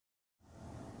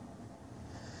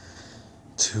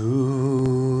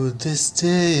To this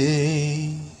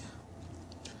day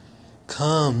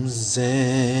comes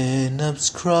Zainab's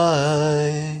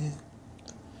cry,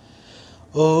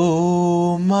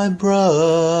 "Oh, my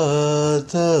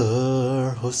brother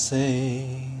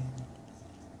Hussain."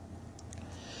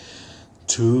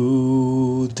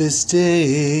 To this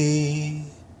day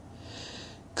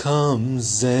comes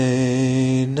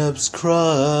Zainab's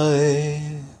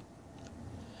cry,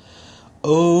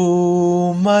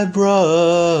 "Oh, my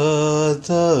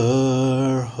brother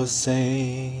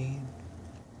Hussain."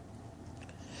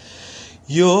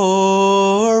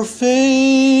 Your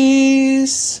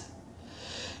face,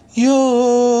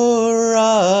 your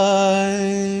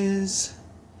eyes,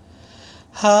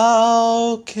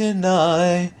 how can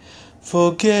I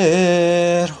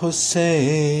forget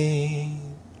Hussain?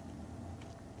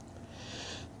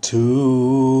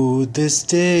 To this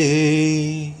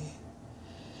day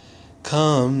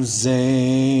comes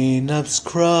Zainab's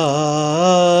cry,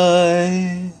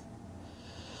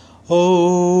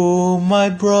 "Oh, my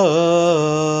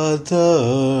brother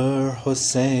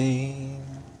Hussain."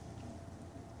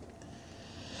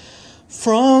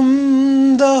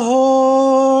 From the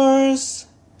horse,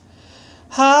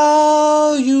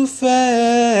 how you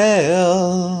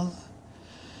fell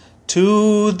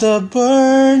to the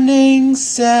burning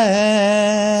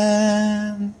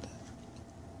sand.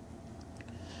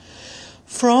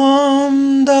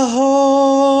 From the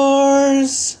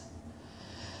horse,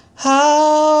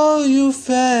 how you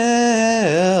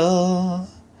fell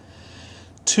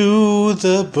to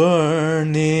the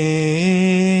burning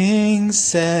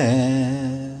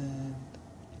sand.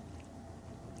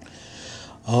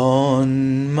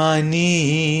 On my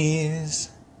knees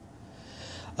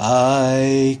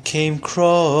I came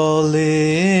crawling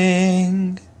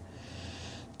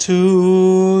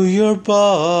to your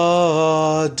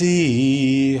body,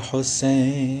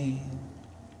 Hussain.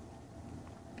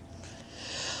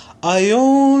 I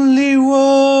only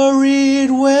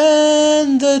worried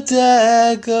when the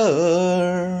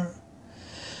dagger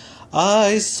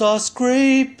I saw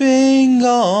scraping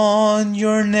on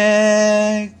your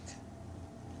neck.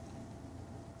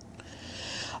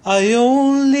 I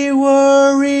only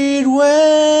worried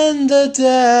when the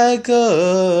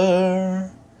dagger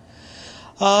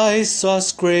I saw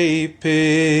scraping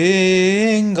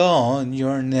on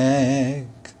your neck.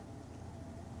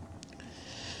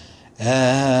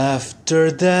 After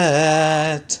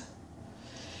that,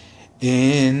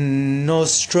 in no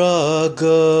struggle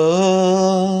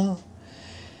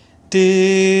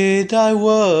did I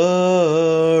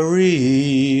worry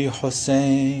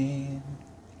Hussain.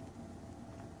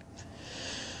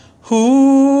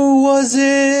 Who was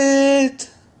it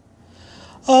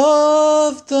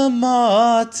of the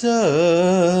martyrs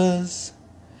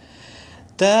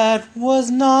that was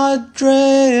not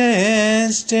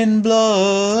drenched in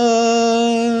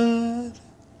blood?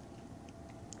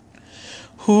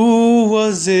 Who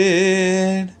was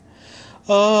it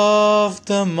of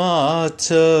the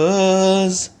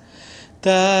martyrs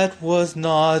that was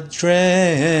not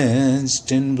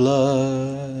drenched in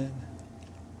blood?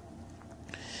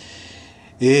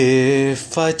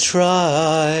 If I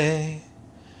try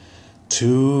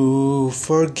to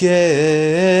forget,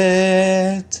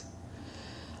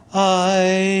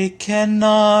 I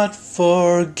cannot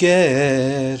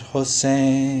forget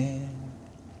Hussain.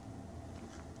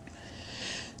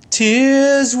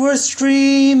 Tears were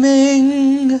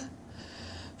streaming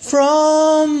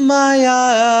from my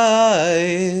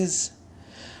eyes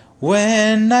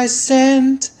when I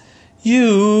sent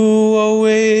you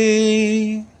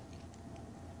away.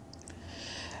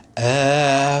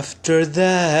 After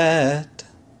that,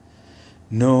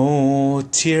 no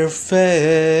tear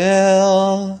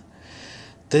fell,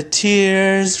 the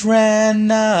tears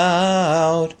ran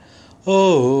out,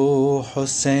 oh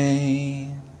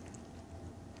Hussain.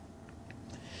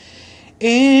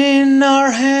 In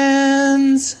our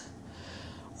hands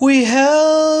we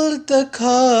held the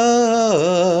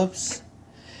cups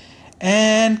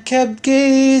and kept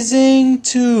gazing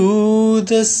to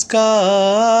the sky.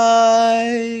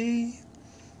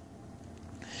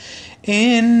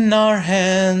 In our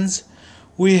hands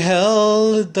we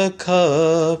held the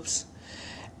cups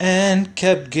and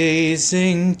kept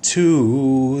gazing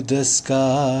to the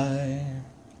sky.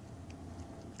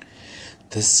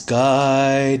 The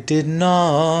sky did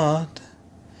not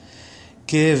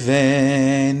give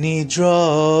any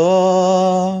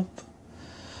drop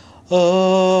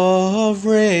of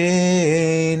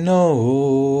rain,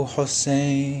 oh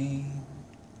Hussain.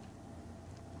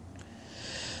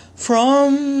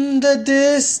 From the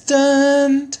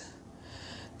distant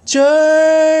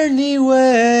journey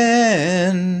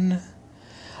when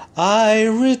I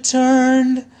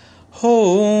returned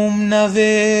home,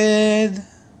 Naved.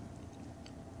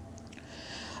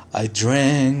 I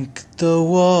drank the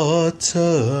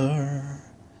water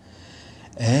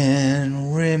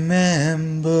and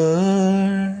remembered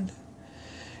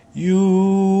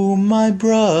you, my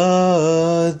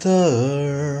brother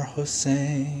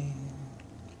Hussain.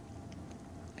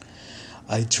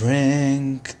 I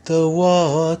drank the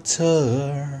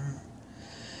water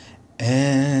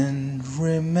and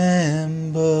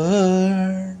remembered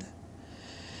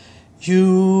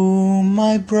you,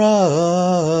 my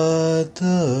brother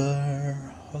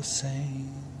Hussain.